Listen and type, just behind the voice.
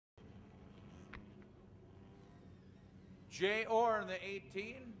Jay Orr in the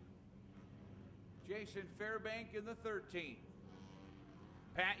 18. Jason Fairbank in the 13.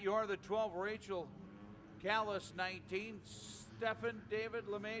 Pat Yor, the 12. Rachel Callis, 19. Stephen David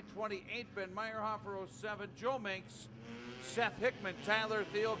LeMay, 28. Ben Meyerhofer, 07. Joe Minks, Seth Hickman, Tyler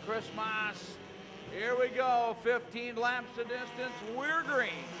Thiel, Chris Moss. Here we go, 15 laps of distance. We're green.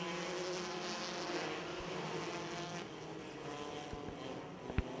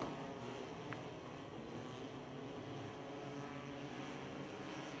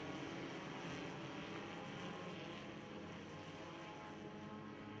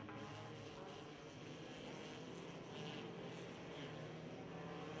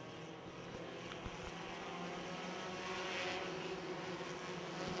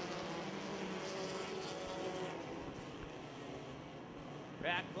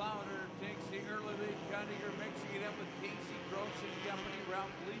 Pat Clowder takes the early lead. Cunningham mixing it up with Casey Gross and company.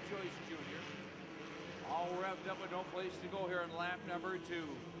 Ralph Lee Joyce Jr. All revved up with no place to go here in lap number 2.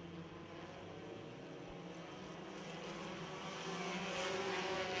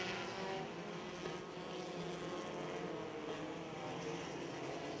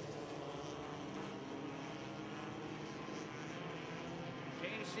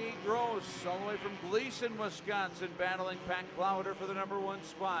 Casey Gross, all the way from Gleason, Wisconsin, battling Pat Clowder for the number 1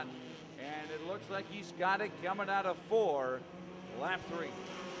 spot. And it looks like he's got it coming out of 4, lap 3.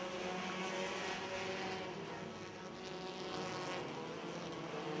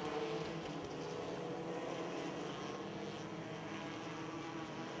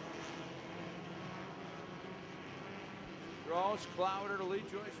 Gross, Clowder to Lee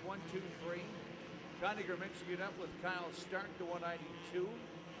Joyce, 1, 2, 3. Cunningham mixing it up with Kyle Stark to 192.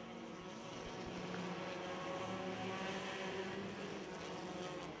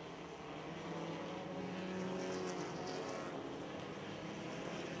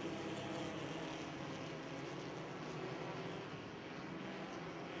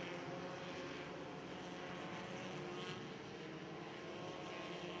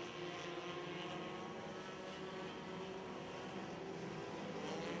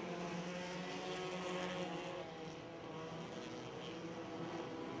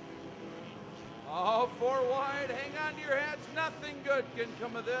 Oh, 4 wide, hang on to your hats. Nothing good can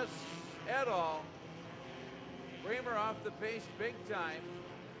come of this at all. Kramer off the pace big time.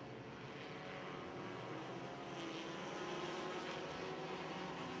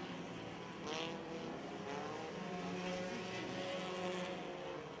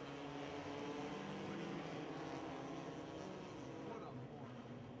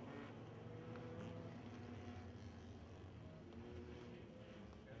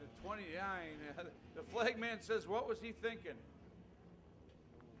 And the 29, the flagman says, what was he thinking?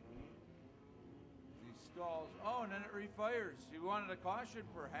 He stalls. Oh, and then it refires. He wanted a caution,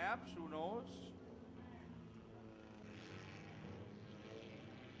 perhaps. Who knows?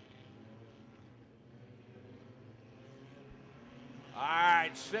 All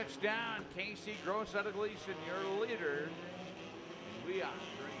right, 6 down. Casey Gross out of Gleason, your leader. We are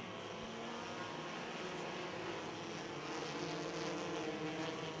green.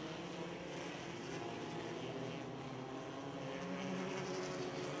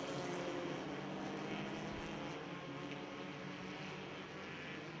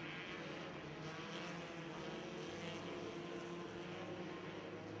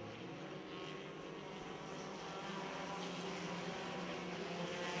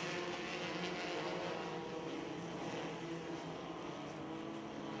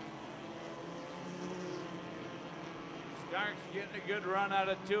 Stark's getting a good run out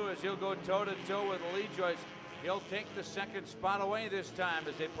of 2 as he'll go toe-to-toe with Lee Joyce. He'll take the 2nd spot away this time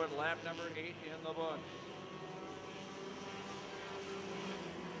as they put lap number 8 in the book.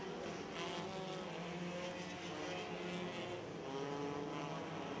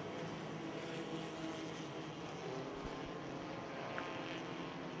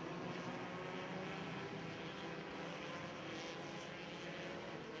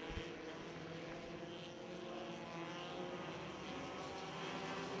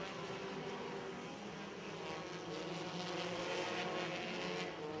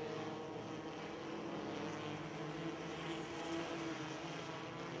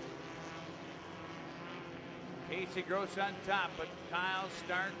 Casey Gross on top, but Kyle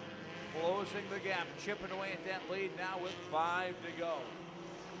Stark closing the gap, chipping away at that lead now with 5 to go.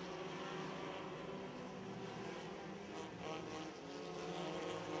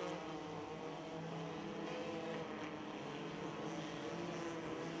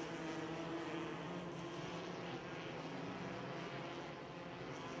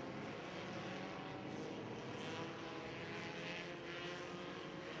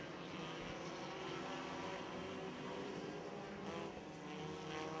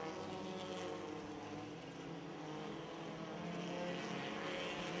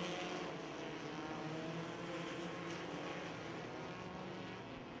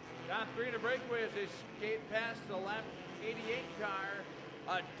 Top three to breakaway as they skate past the lap 88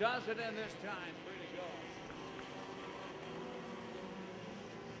 car. A dozen in this time. Three to go.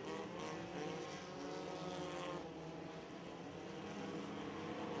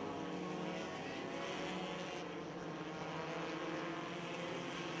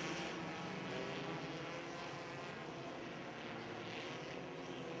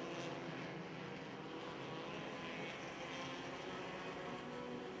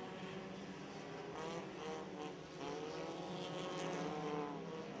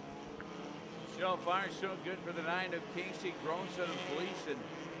 So far, so good for the 9 of Casey Gronson of Gleason.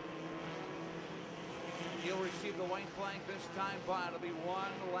 He'll receive the white flag this time, but it'll be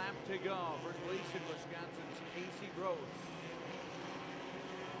 1 lap to go for Gleason, Wisconsin's Casey Gross.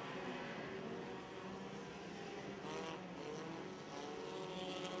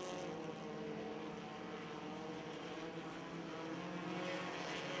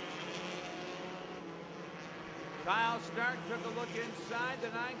 Kyle Stark took a look inside. The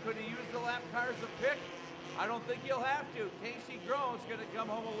 9 could have used the lap car as a pick. I don't think he'll have to. Casey Gross is going to come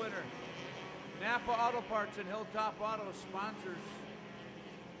home a winner. Napa Auto Parts and Hilltop Auto sponsors.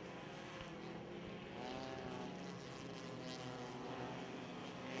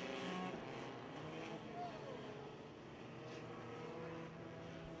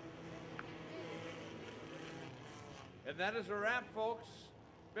 And that is a wrap, folks.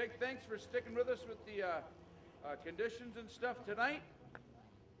 Big thanks for sticking with us with the conditions and stuff tonight.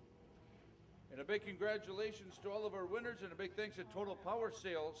 And a big congratulations to all of our winners, and a big thanks to Total Power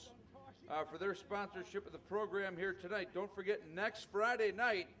Sales for their sponsorship of the program here tonight. Don't forget, next Friday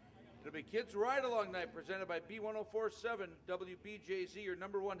night, it'll be Kids Ride Along Night presented by B1047 WBJZ, your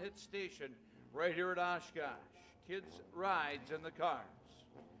 #1 hit station right here at Oshkosh. Kids rides in the cars.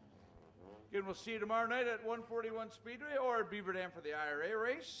 Again, we'll see you tomorrow night at 141 Speedway or at Beaver Dam for the IRA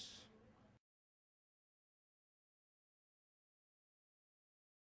race.